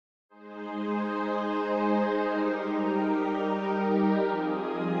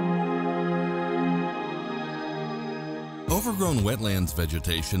Overgrown wetlands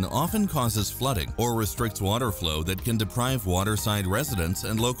vegetation often causes flooding or restricts water flow that can deprive waterside residents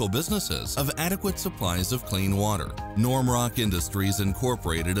and local businesses of adequate supplies of clean water. Normrock Industries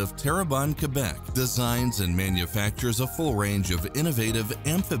Incorporated of Terrebonne, Quebec designs and manufactures a full range of innovative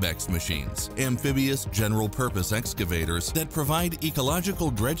Amphibex machines, amphibious general-purpose excavators that provide ecological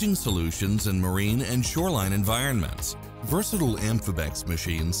dredging solutions in marine and shoreline environments. Versatile Amphibex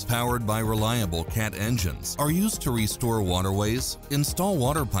machines, powered by reliable Cat engines, are used to restore waterways, install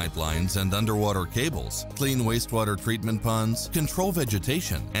water pipelines and underwater cables, clean wastewater treatment ponds, control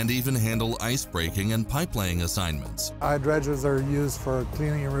vegetation, and even handle ice breaking and pipe laying assignments. Our dredges are used for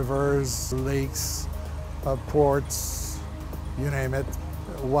cleaning rivers, lakes, ports, you name it.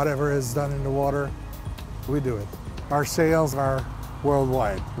 Whatever is done in the water, we do it. Our sales are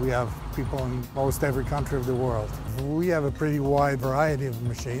worldwide. We have people in most every country of the world. We have a pretty wide variety of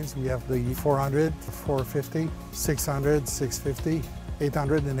machines. We have the 400, 450, 600, 650,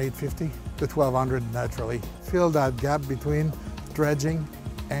 800 and 850, the 1200 naturally. Fill that gap between dredging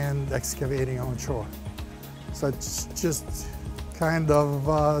and excavating on shore. So it's just kind of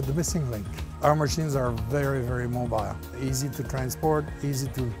the missing link. Our machines are very, very mobile. Easy to transport, easy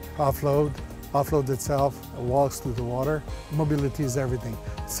to offload itself, walks through the water. Mobility is everything.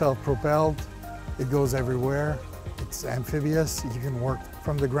 Self-propelled, it goes everywhere. It's amphibious, you can work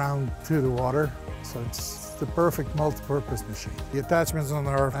from the ground to the water. So it's the perfect multi-purpose machine. The attachments on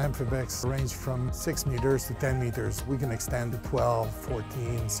our Amphibex range from 6 meters to 10 meters. We can extend to 12,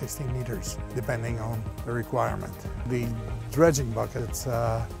 14, 16 meters, depending on the requirement. The dredging bucket, it's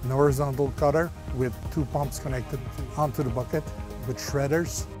an horizontal cutter with 2 pumps connected onto the bucket, with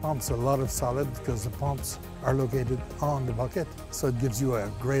shredders. Pumps a lot of solid because the pumps are located on the bucket. So it gives you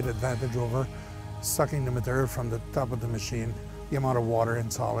a great advantage over sucking the material from the top of the machine. The amount of water in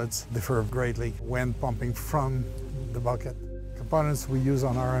solids differ greatly when pumping from the bucket. Components we use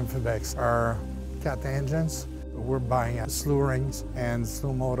on our Amphibex are Cat engines. We're buying slew rings and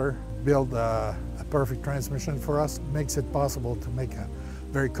slew motor. Build a perfect transmission for us. Makes it possible to make a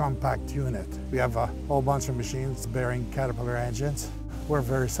very compact unit. We have a whole bunch of machines bearing Caterpillar engines. We're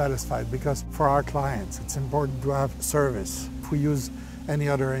very satisfied because for our clients, it's important to have service. If we use any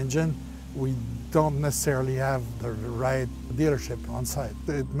other engine, we don't necessarily have the right dealership on site.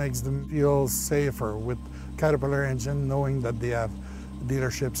 It makes them feel safer with Caterpillar engine, knowing that they have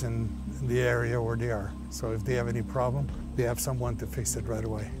dealerships in the area where they are. So if they have any problem, they have someone to fix it right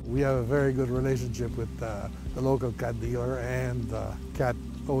away. We have a very good relationship with the local Cat dealer and the Cat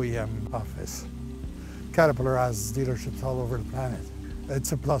OEM office. Caterpillar has dealerships all over the planet.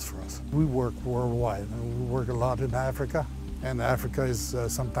 It's a plus for us. We work worldwide, and we work a lot in Africa, and Africa is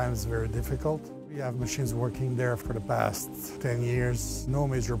sometimes very difficult. We have machines working there for the past 10 years, no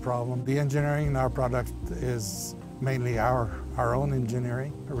major problem. The engineering in our product is mainly our own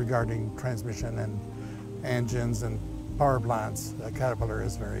engineering regarding transmission and engines and power plants. Caterpillar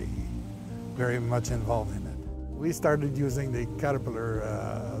is very much involved in it. We started using the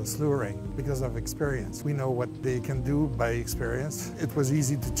Caterpillar slew ring because of experience. We know what they can do by experience. It was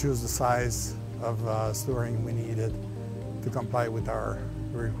easy to choose the size of slew ring we needed to comply with our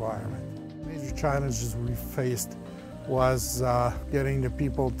requirement. Major challenges we faced was getting the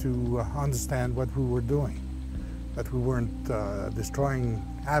people to understand what we were doing, that we weren't destroying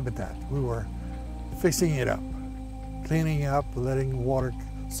habitat. We were fixing it up, cleaning it up, letting water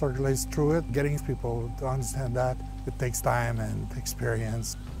circulate through it, getting people to understand that. It takes time and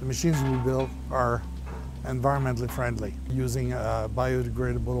experience. The machines we build are environmentally friendly, using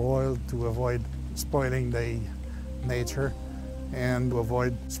biodegradable oil to avoid spoiling the nature and to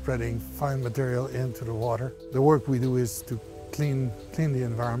avoid spreading fine material into the water. The work we do is to clean the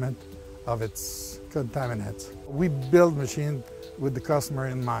environment of its contaminants. We build machines with the customer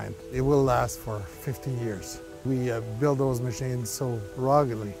in mind. It will last for 50 years. We build those machines so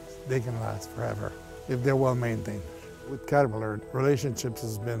ruggedly they can last forever if they're well maintained. With Caterpillar, relationships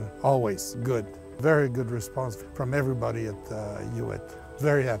has been always good. Very good response from everybody at Hewitt.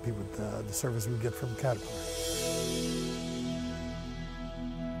 Very happy with the service we get from Caterpillar.